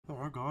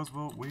Alright guys,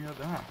 well we are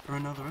back for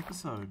another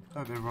episode.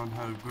 Hope everyone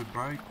had a good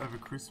break over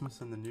Christmas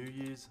and the New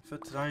Year's. For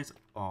today's...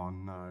 oh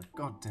no,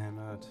 god damn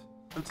it.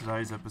 For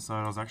today's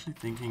episode I was actually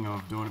thinking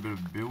of doing a bit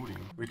of building,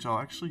 which I'll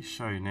actually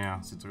show you now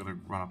since I've got to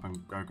run up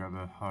and go grab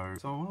a hoe.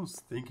 So what I was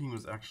thinking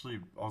was I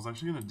was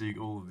actually going to dig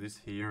all of this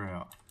here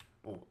out.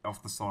 Or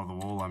off the side of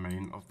the wall, I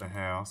mean, of the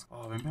house.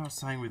 Oh, remember I was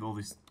saying with all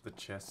the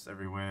chests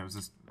everywhere, it was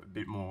just a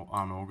bit more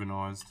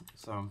unorganized.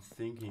 So I'm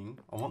thinking,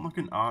 I want like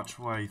an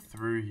archway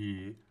through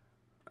here,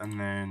 and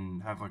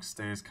then have like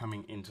stairs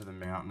coming into the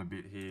mountain a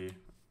bit here.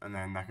 And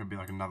then that could be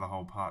like another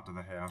whole part to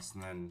the house.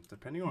 And then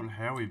depending on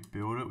how we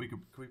build it, could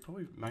we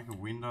probably make a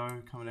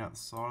window coming out the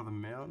side of the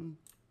mountain?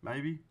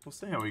 Maybe. We'll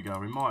see how we go.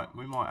 We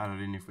might add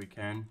it in if we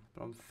can.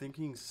 But I'm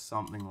thinking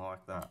something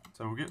like that.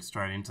 So we'll get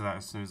straight into that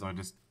as soon as I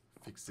just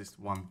fix this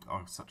one.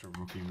 Oh, such a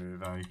rookie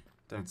move, eh?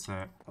 Dead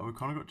set. Oh, we've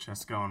kind of got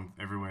chests going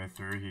everywhere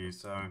through here,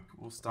 so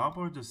we'll start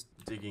by just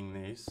digging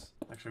this.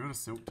 Actually, I've got a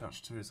silk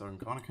touch too, so I can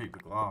kind of keep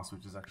the glass,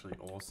 which is actually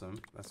awesome.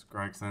 That's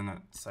great, because then it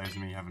saves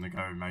me having to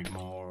go make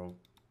more, or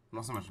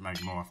not so much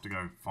make more, I have to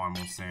go find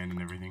more sand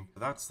and everything. But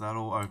that's that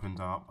all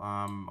opened up.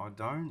 I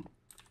don't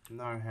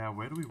know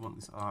where do we want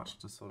this arch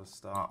to sort of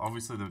start?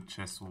 Obviously the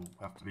chests will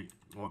have to be,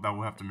 well, they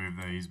will have to move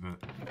these, but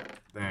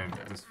they're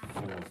just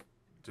full of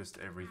just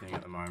everything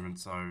at the moment,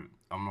 so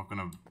I'm not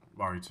going to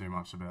worry too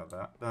much about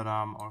that. But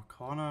I'm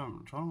kind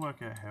of trying to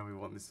work out how we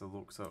want this to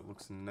look so it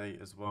looks neat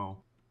as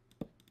well.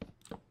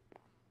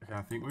 Okay,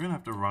 I think we're going to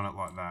have to run it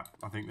like that.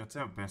 I think that's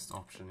our best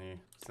option here.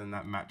 So then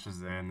that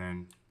matches there, and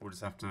then we'll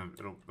just have to,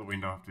 the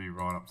window will have to be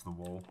right up to the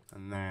wall.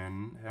 And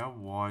then how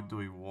wide do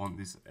we want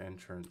this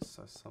entrance?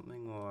 So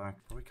something like,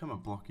 probably come a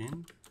block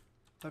in.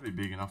 That'd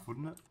be big enough,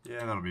 wouldn't it?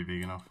 Yeah, that'll be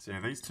big enough. So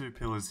yeah, these two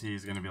pillars here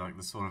is going to be like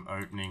the sort of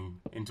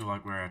opening into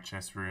like where our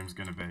chest room's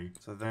going to be.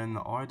 So then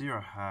the idea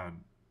I had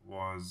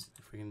was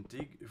if we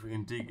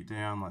can dig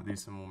down like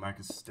this and we'll make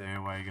a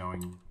stairway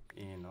going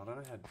in. I don't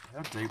know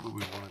how deep would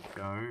we want to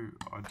go.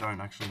 I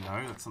don't actually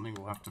know. That's something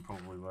we'll have to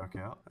probably work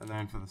out. And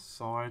then for the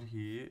side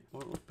here,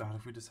 would it look bad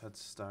if we just had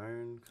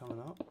stone coming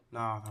up?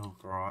 Nah, that'll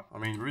look alright. I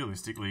mean,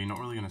 realistically, you're not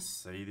really going to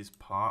see this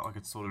part. Like,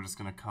 it's sort of just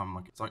going to come,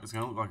 like, it's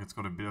going to look like it's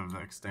got a bit of the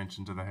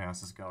extension to the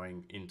house is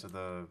going into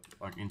the,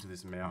 like, into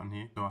this mountain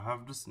here. Do I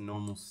have just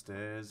normal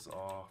stairs?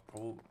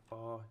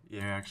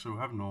 Yeah, actually,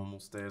 we'll have normal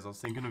stairs. I was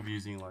thinking of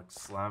using, like,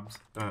 slabs,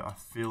 but I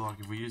feel like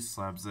if we use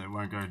slabs, it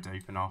won't go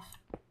deep enough.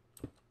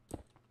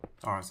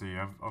 Alright, so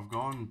yeah, I've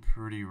gone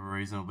pretty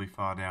reasonably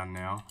far down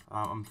now.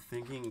 I'm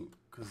thinking,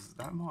 because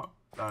that might,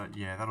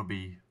 yeah, that'll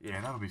be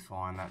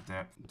fine, that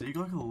depth. Dig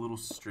like a little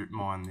strip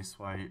mine this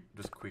way,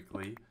 just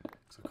quickly.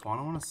 So I kind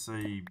of want to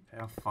see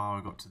how far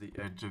I got to the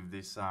edge of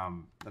this,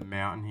 the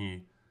mountain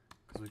here.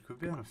 Because we could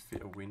be able to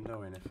fit a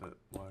window in if it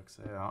works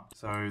out.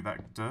 So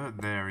that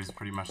dirt there is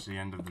pretty much the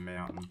end of the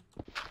mountain.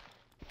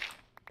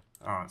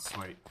 Alright,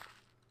 sweet.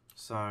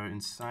 So, in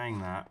saying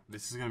that,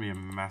 this is going to be a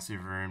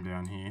massive room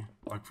down here.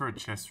 Like, for a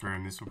chest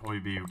room, this will probably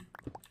be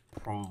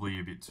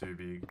a bit too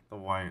big, the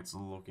way it's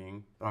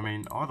looking. But, I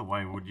mean, either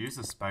way, we'll use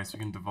the space. We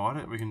can divide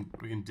it. We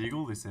can dig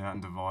all this out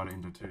and divide it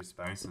into two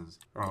spaces.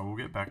 Alright, we'll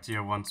get back to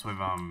you once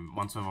we've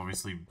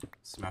obviously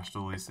smashed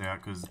all this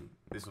out, because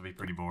this will be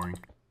pretty boring.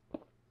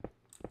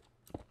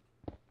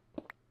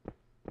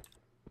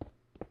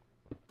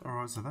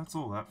 Alright, so that's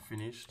all that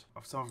finished.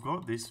 So I've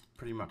got this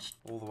pretty much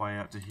all the way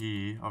out to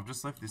here. I've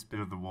just left this bit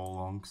of the wall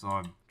on because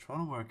I'm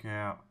trying to work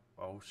out,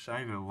 I'll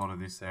shave a lot of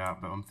this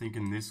out, but I'm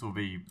thinking this will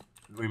be,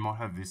 we might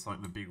have this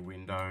like the big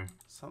window.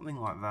 Something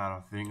like that,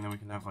 I think. And then we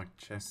can have like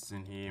chests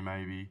in here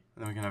maybe.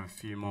 And then we can have a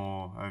few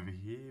more over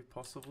here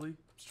possibly.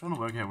 Just trying to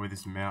work out where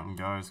this mountain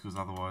goes because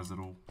otherwise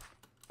it'll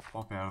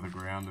pop out of the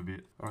ground a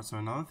bit. Alright, so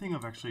another thing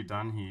I've actually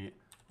done here,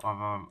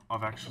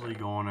 I've actually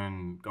gone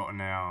and gotten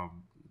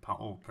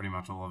pretty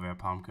much all of our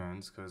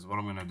pumpkins, because what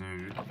I'm going to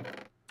do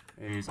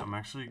is I'm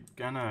actually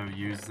going to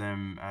use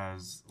them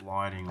as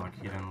lighting,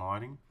 like hidden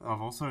lighting. I've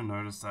also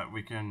noticed that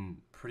we can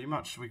pretty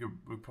much, we've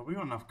probably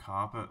got enough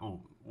carpet or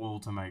wool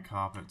to make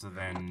carpet to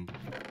then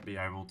be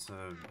able to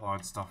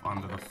hide stuff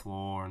under the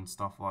floor and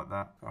stuff like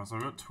that. Alright, so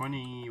I've got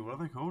 20, what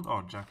are they called?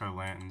 Oh,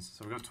 jack-o'-lanterns.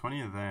 So we've got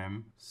 20 of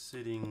them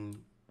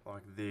sitting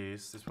like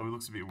this. This probably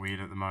looks a bit weird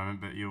at the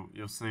moment, but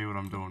you'll see what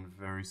I'm doing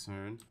very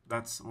soon.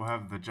 We'll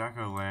have the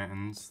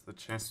jack-o'-lanterns, the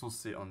chest will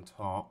sit on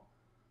top,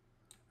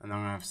 and then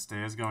I'm gonna have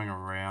stairs going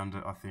around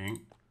it, I think,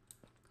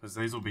 because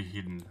these will be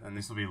hidden, and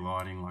this will be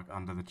lighting like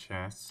under the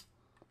chest.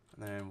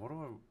 And then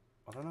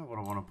I don't know what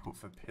I want to put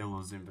for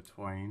pillars in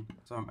between.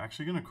 So I'm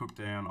actually gonna cook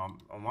down.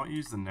 I might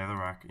use the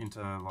netherrack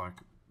into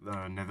like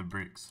the nether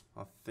bricks.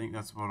 I think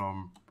that's what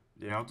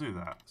yeah, I'll do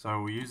that. So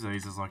we'll use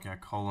these as like our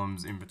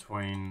columns in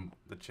between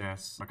the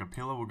chests. Like a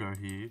pillar will go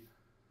here,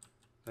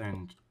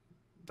 then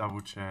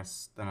double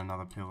chest, then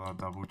another pillar,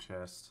 double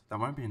chest. That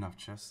won't be enough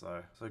chests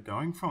though. So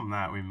going from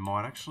that, we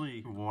might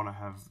actually want to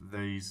have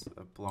these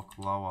a block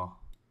lower.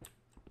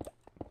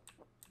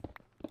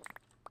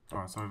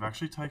 Alright, so we've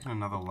actually taken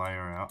another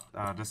layer out,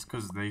 just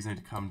because these need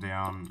to come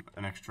down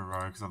an extra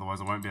row, because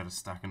otherwise I won't be able to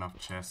stack enough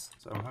chests.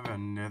 So we'll have our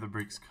nether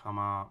bricks come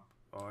up.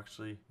 Oh,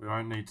 actually, we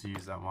won't need to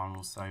use that one,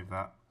 we'll save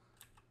that.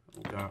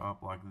 will go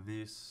up like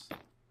this.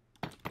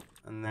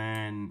 And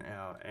then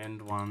our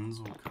end ones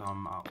will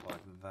come up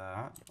like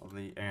that. On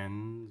the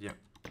end, yep,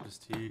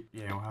 just here.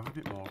 Yeah, we'll have a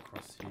bit more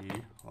across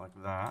here, like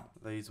that.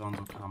 These ones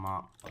will come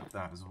up like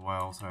that as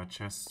well, so our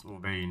chests will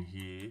be in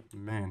here.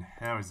 Man,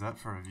 how is that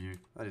for a view?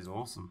 That is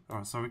awesome.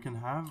 Alright, so we can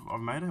have,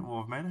 I've made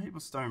a heap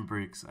of stone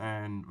bricks,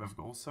 and we've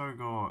also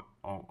got,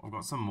 I've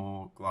got some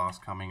more glass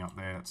coming up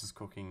there that's just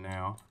cooking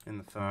now in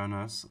the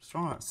furnace. Just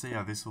trying to see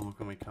how this will look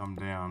when we come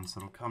down. So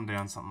it'll come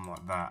down something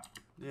like that.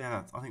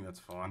 Yeah, I think that's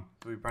fine.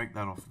 So we break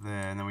that off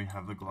there, and then we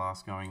have the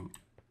glass going.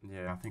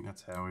 Yeah, I think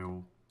that's how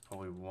we'll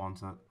probably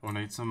want it. We'll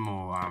need some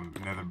more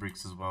nether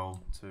bricks as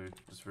well, too.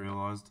 Just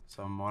realised.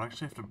 So I might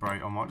actually have to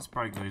break. I might just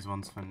break these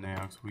ones for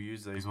now, because we'll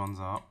use these ones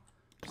up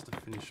just to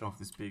finish off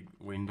this big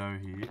window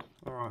here.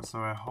 Alright, so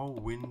our whole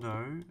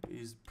window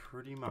is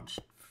pretty much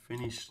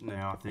finished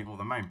now, I think. Well,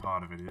 the main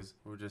part of it is.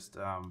 We'll just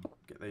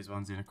get these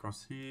ones in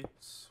across here.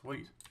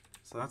 Sweet.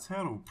 So that's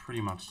how it'll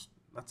pretty much.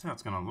 That's how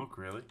it's going to look,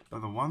 really.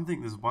 But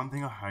there's one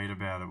thing I hate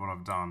about it, what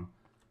I've done.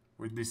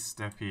 With this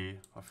step here,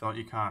 I feel like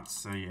you can't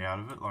see out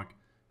of it. Like,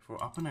 if we're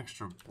up an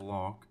extra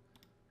block,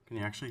 can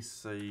you actually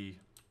see?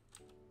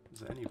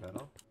 Is it any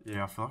better?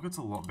 Yeah, I feel like it's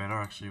a lot better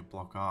actually a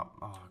block up.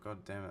 Oh,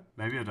 god damn it.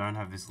 Maybe I don't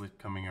have this lift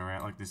coming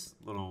around, like this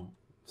little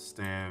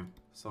stair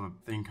sort of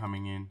thing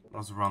coming in.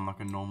 I'll just run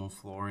like a normal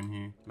floor in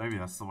here. Maybe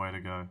that's the way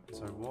to go.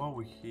 So while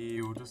we're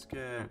here, we'll just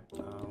get,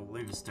 we'll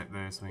leave a step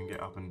there so we can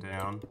get up and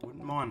down.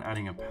 Wouldn't mind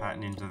adding a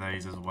pattern into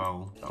these as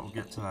well, but we'll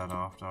get to that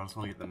after. I just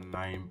want to get the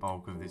main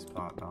bulk of this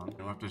part done.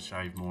 We'll have to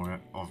shave more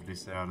of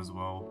this out as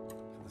well.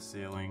 The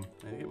ceiling.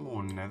 Need to get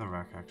more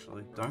netherrack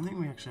actually. Don't think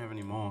we actually have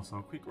any more, so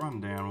a quick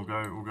run down.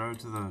 We'll go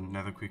to the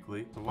nether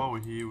quickly. So while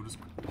we're here, we'll just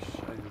quickly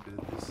shave a bit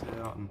of this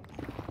out and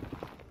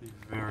be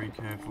very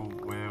careful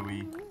where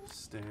we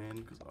stand,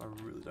 because I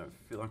really don't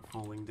feel like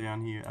falling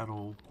down here at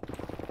all.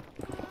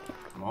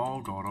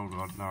 Oh god,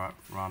 alright,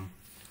 run.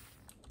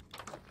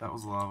 That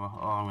was lava.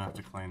 Oh, I'm gonna have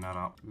to clean that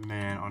up.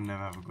 Man, I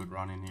never have a good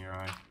run in here,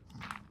 eh?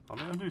 I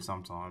mean, I do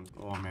sometimes.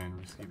 Oh man,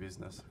 risky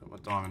business. Got my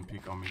diamond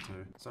pick on me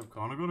too. So I've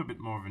kind of got a bit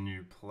more of a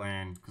new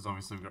plan, because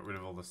obviously we've got rid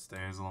of all the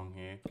stairs along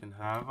here. Can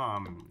have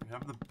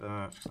the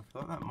birch, because I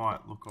feel like that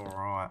might look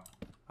alright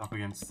up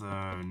against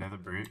the nether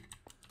brick.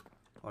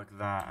 Like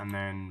that, and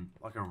then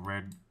like a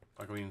red,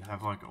 like we can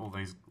have like all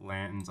these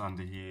lanterns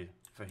under here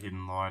for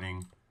hidden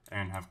lighting,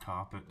 and have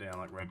carpet down,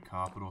 like red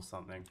carpet or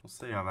something. We'll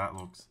see how that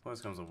looks.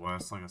 Worst comes to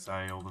worst, like I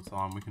say all the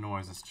time, we can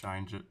always just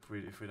change it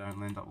if we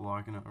don't end up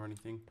liking it or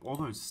anything. All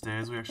those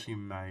stairs we actually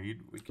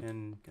made, we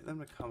can get them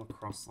to come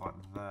across like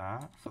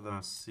that for the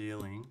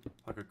ceiling,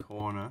 like a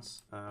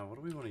cornice. What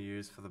do we want to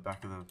use for the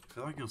back of the... I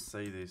feel like you'll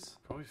see this.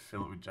 Probably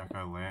fill it with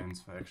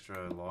jack-o'-lanterns for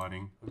extra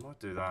lighting. We might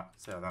do that.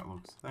 See how that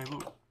looks. Hey,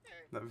 look.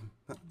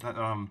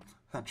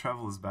 That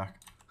traveler's back.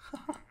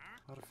 I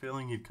had a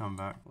feeling he'd come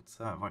back. What's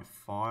that? Like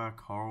fire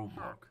coral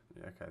block.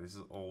 Yeah, okay, this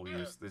is all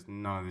use.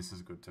 None of this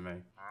is good to me.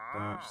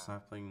 Birch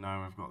sapling.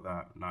 No, we've got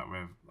that. No,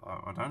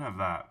 I don't have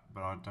that,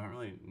 but I don't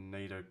really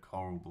need a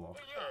coral block.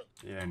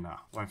 Yeah, nah.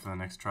 Wait for the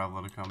next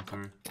traveler to come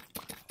through.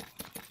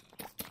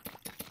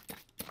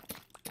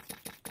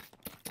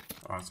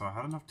 Alright, so I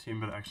had enough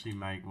timber to actually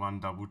make one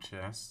double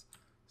chest.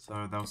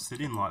 So they'll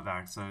sit in like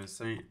that. So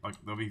see, like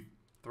there'll be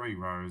 3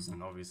 rows,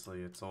 and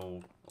obviously it's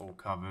all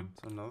covered.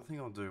 So another thing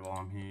I'll do while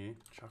I'm here,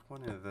 chuck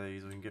one of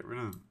these. We can get rid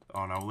of,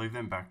 oh no, we'll leave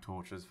them back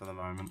torches for the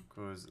moment,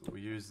 because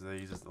we'll use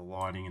these as the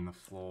lighting in the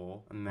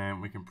floor, and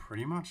then we can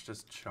pretty much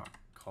just chuck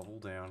cobble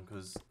down,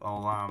 because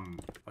I'll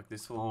like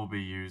this will all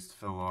be used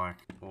for like,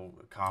 well,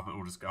 the carpet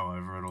will just go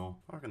over it all.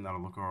 I reckon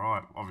that'll look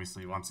alright,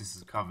 obviously once this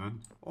is covered.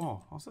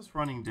 Oh, I was just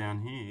running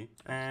down here,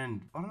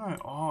 and I don't know,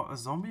 oh, a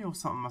zombie or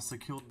something must have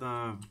killed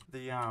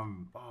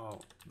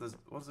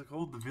what's it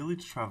called, the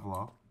village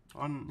traveller.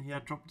 He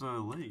had dropped a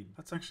lead.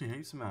 That's actually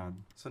heaps mad.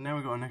 So now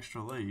we've got an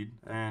extra lead,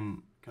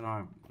 and can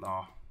I...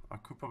 Oh, I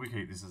could probably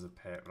keep this as a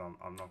pet, but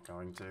I'm not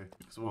going to.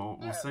 Because we'll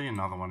see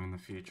another one in the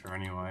future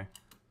anyway.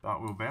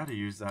 But we'll be able to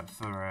use that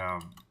for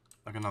our...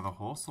 like another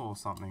horse or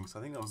something. So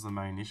I think that was the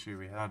main issue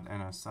we had,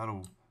 and a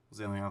saddle was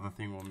the only other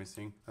thing we're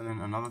missing. And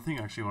then another thing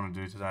I actually want to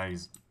do today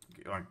is...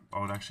 like,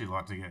 I would actually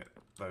like to get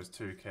those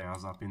 2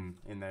 cows up in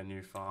their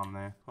new farm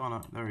there. Oh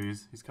no, there he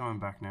is. He's coming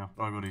back now.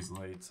 But I got his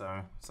lead,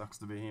 so sucks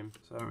to be him.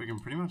 So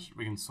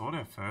we can sort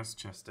our first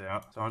chest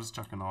out. So I'll just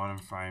chuck an item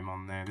frame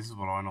on there. This is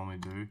what I normally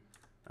do.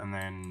 And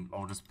then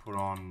I'll just put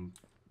on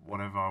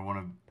whatever I want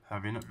to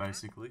have in it,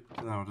 basically.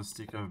 And then I'll just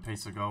stick a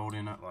piece of gold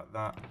in it like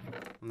that.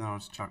 And then I'll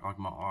just chuck like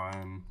my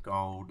iron,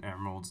 gold,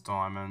 emeralds,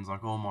 diamonds,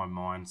 like all my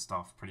mine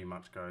stuff pretty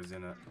much goes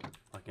in it.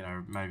 Like, you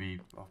know, maybe,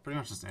 well, pretty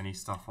much just any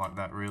stuff like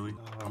that, really.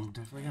 I'm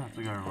definitely gonna have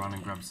to go run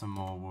and grab some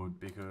more wood,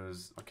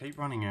 because I keep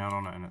running out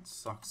on it and it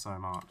sucks so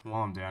much.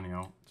 While I'm down here,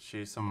 I'll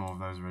shear some more of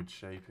those red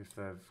sheep if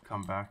they've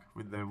come back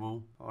with their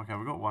wool. Okay,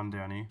 we've got one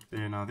down here. But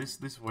yeah, no, this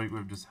week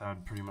we've just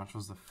had pretty much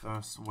was the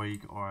first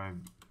week I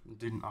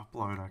didn't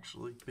upload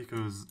actually,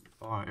 because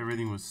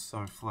everything was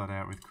so flat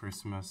out with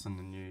Christmas and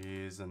the New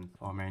Year's, and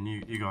oh man,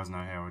 you guys know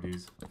how it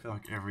is. I feel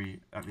like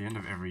at the end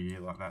of every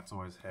year like that's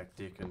always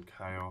hectic and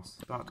chaos.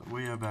 But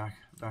we are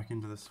back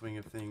into the swing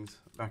of things,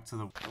 back to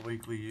the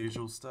weekly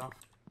usual stuff.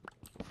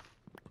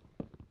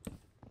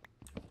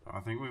 I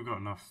think we've got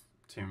enough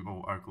timber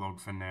or oak log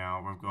for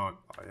now. We've got,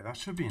 oh yeah, that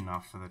should be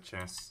enough for the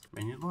chests. I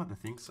mean, you'd like to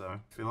think so.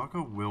 I feel like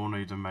I will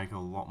need to make a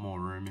lot more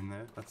room in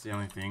there. That's the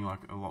only thing, like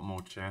a lot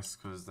more chests,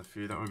 because the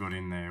few that we got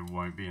in there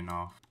won't be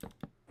enough.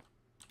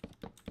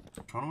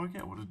 I'm trying to work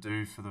out what to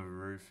do for the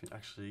roof.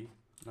 Actually,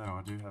 no,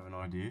 I do have an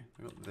idea.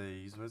 We've got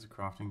these. Where's a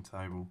crafting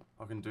table?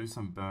 I can do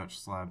some birch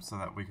slabs so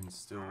that we can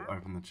still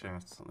open the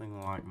chest. Something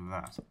like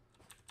that.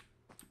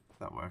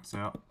 That works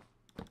out.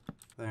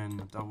 Then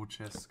the double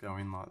chests go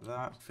in like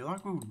that. I feel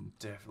like we'll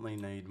definitely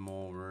need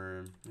more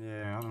room.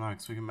 Yeah, I don't know,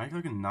 because we can make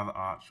like another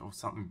arch or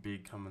something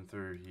big coming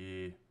through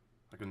here.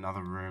 Like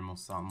another room or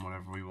something,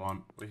 whatever we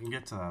want. We can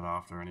get to that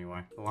after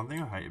anyway. The one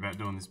thing I hate about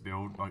doing this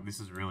build, like this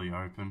is really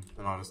open,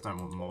 and I just don't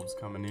want mobs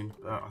coming in.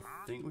 But I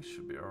think we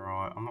should be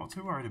alright. I'm not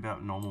too worried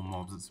about normal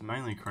mobs, it's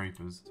mainly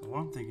creepers. So what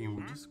I'm thinking,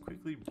 we'll just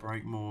quickly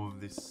break more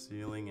of this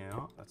ceiling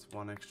out. That's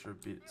one extra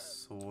bit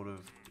sort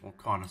of, or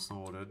kind of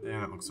sorted. Yeah,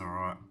 that looks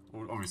alright.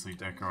 We'll obviously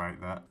decorate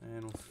that.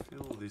 And we'll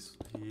fill this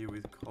here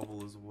with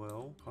cobble as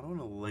well. I don't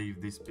want to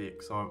leave this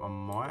bit, so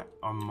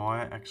I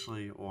might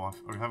actually, or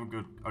I have a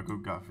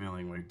good gut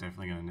feeling we're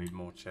definitely going to need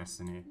more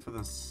chests in here. For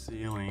the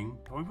ceiling,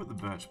 probably put the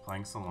birch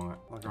planks along it,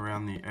 like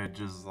around the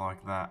edges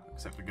like that,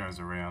 except it goes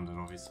around it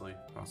obviously.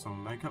 Right, so we'll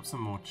make up some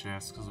more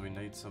chests because we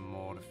need some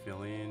more to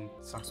fill in.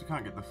 Sucks we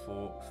can't get the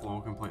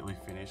floor completely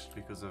finished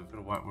because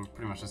we've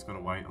pretty much just got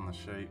to wait on the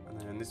sheep. And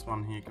then this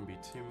one here can be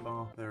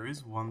timber. There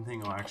is one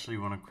thing I actually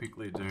want to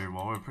quickly do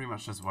while we're pretty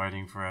much just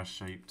waiting for our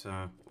sheep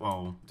to,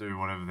 well, do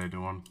whatever they're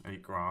doing,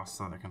 eat grass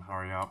so they can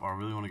hurry up. I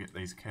really want to get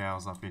these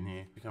cows up in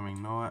here.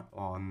 Becoming night.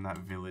 Oh, and that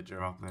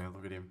villager up there,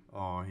 look at him.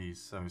 Oh,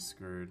 he's so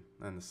screwed.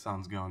 And the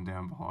sun's going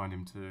down behind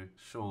him too.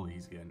 Surely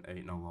he's getting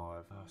eaten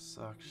alive. Oh,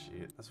 suck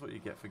shit. That's what you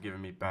get for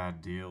giving me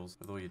bad deals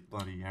with all your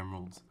bloody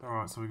emeralds.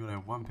 Alright, so we got our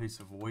one piece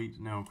of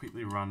wheat. Now we'll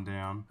quickly run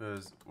down,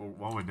 because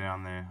while we're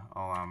down there,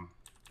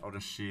 I'll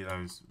just shear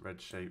those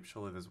red sheep.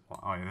 Surely there's one.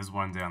 Oh yeah, there's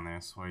one down there.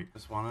 Sweet.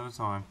 Just one at a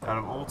time. Out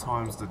of all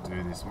times to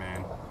do this,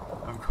 man.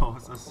 Of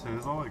course, as soon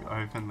as I like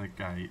open the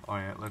gate, oh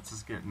yeah, let's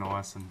just get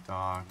nice and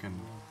dark and...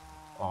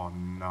 Oh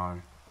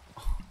no.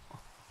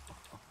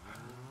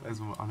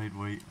 I need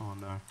wheat. Oh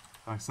no.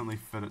 I accidentally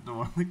fed it to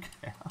one of the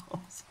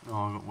cows. Oh,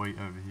 I've got wheat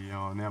over here.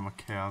 Oh, now my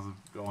cows have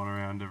gone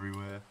around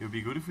everywhere. It would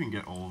be good if we can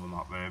get all of them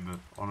up there, but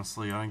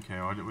honestly, I don't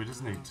care. We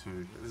just need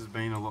two. This has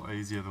been a lot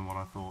easier than what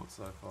I thought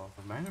so far.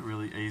 I've made it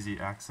really easy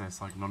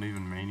access, like not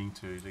even meaning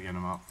to get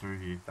them up through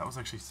here. That was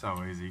actually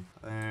so easy.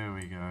 There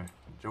we go.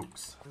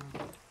 Jokes.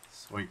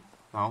 Sweet.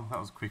 Well, that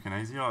was quick and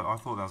easy. I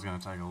thought that was going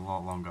to take a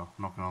lot longer,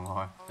 not going to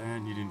lie.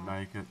 And you didn't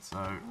make it,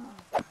 so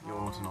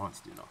you're tonight's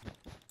dinner.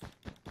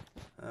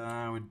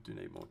 We do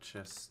need more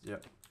chests.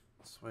 Yep.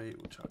 Sweet.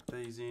 We'll chuck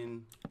these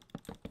in.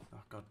 Oh,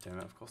 god damn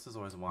it. Of course there's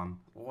always one.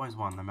 Always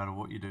one, no matter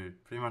what you do.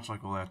 Pretty much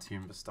like all our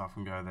timber stuff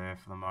can go there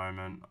for the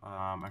moment.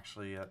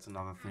 Actually, that's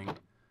another thing.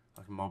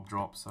 Like a mob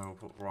drop, so we'll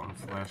put rotten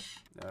flesh,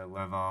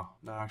 leather.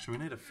 No, actually,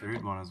 we need a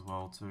food one as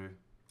well, too.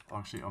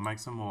 Actually, I'll make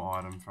some more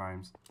item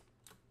frames.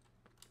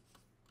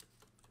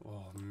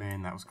 Oh,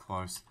 man, that was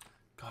close.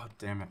 God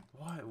damn it.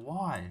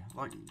 Why?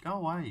 Like, go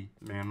away.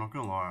 Man, I'm not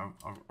gonna lie.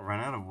 I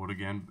ran out of wood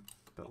again.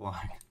 But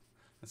like,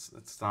 it's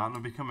starting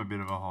to become a bit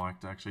of a hike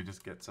to actually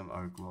just get some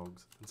oak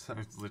logs. And so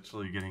it's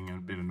literally getting a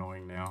bit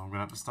annoying now. I'm going to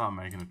have to start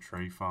making a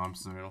tree farm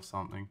soon or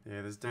something.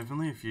 Yeah, there's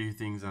definitely a few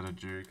things that are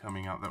due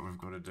coming up that we've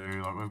got to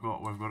do. Like we've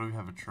got to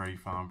have a tree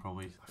farm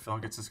probably. I feel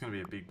like it's just going to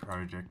be a big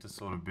project to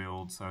sort of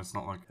build. So it's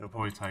not like, it'll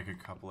probably take a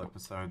couple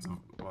episodes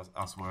of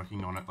us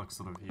working on it, like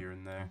sort of here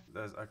and there.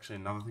 There's actually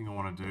another thing I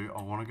want to do.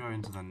 I want to go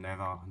into the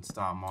nether and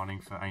start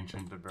mining for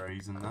ancient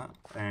debris and that.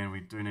 And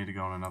we do need to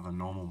go on another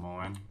normal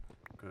mine,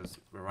 because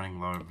we're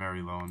running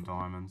very low on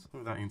diamonds.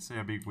 Look at that, you can see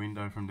our big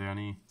window from down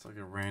here. It's like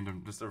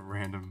just a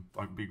random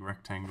like big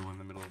rectangle in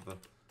the middle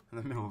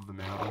of the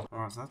mountain.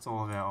 Alright, so that's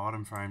all of our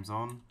item frames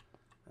on.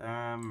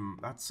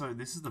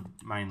 This is the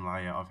main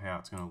layout of how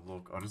it's gonna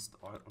look. I'm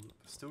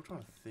still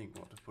trying to think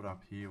what to put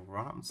up here. We'll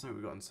run up and see what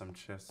we've got in some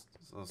chests.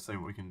 So I'll see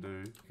what we can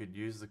do. We could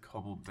use the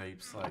cobbled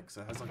deep slate,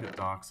 so it has like a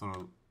dark sort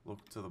of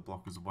look to the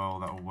block as well.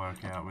 That will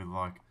work out with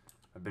like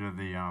a bit of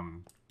the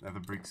nether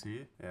bricks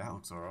here. Yeah, that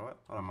looks alright.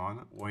 I don't mind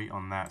it. Wheat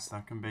on that, so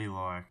that can be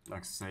like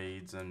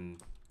seeds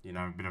and, you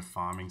know, a bit of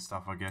farming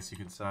stuff, I guess you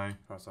could say.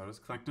 Right, so I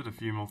just collected a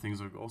few more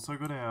things. We've also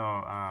got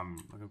our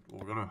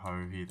we've got a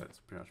hoe here that's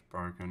pretty much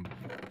broken.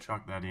 We'll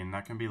chuck that in.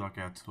 That can be like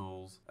our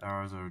tools.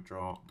 Arrows are a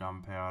drop,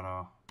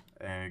 gunpowder,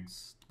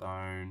 eggs,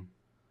 stone.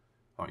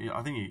 Oh, yeah,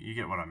 I think you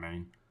get what I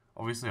mean.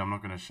 Obviously, I'm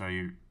not going to show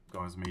you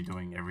guys me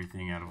doing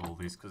everything out of all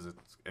this because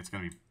it's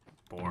going to be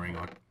boring.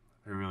 Like,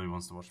 who really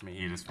wants to watch me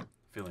here just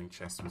filling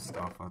chests with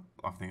stuff.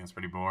 I think that's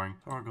pretty boring.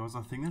 Alright guys,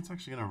 I think that's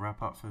actually going to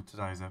wrap up for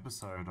today's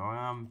episode.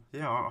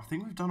 I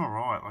think we've done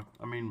alright. Like,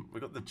 I mean, we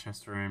got the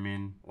chest room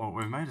in. Well,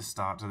 we've made a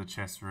start to the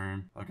chest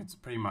room. Like, it's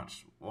pretty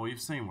much, well,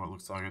 you've seen what it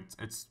looks like.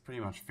 It's pretty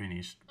much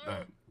finished,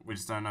 but we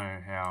just don't know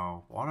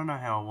how, I don't know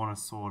how I want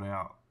to sort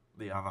out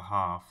the other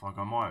half. Like,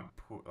 I might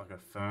put like a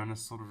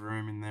furnace sort of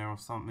room in there or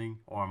something,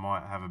 or I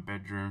might have a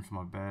bedroom for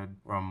my bed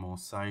where I'm more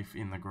safe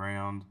in the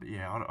ground. But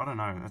yeah, I don't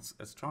know.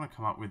 It's trying to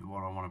come up with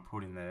what I want to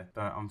put in there.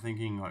 But I'm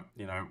thinking, like,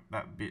 you know,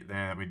 that bit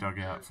there that we dug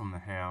out from the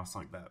house,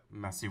 like that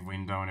massive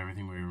window and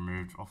everything we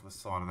removed off the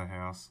side of the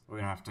house, we're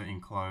gonna have to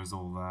enclose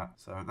all that.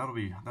 So that'll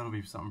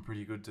be something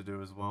pretty good to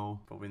do as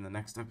well, probably in the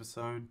next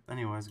episode.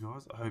 Anyways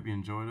guys, I hope you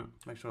enjoyed it.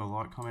 Make sure to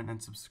like, comment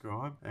and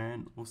subscribe,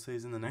 and we'll see you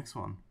in the next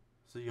one.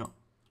 See ya.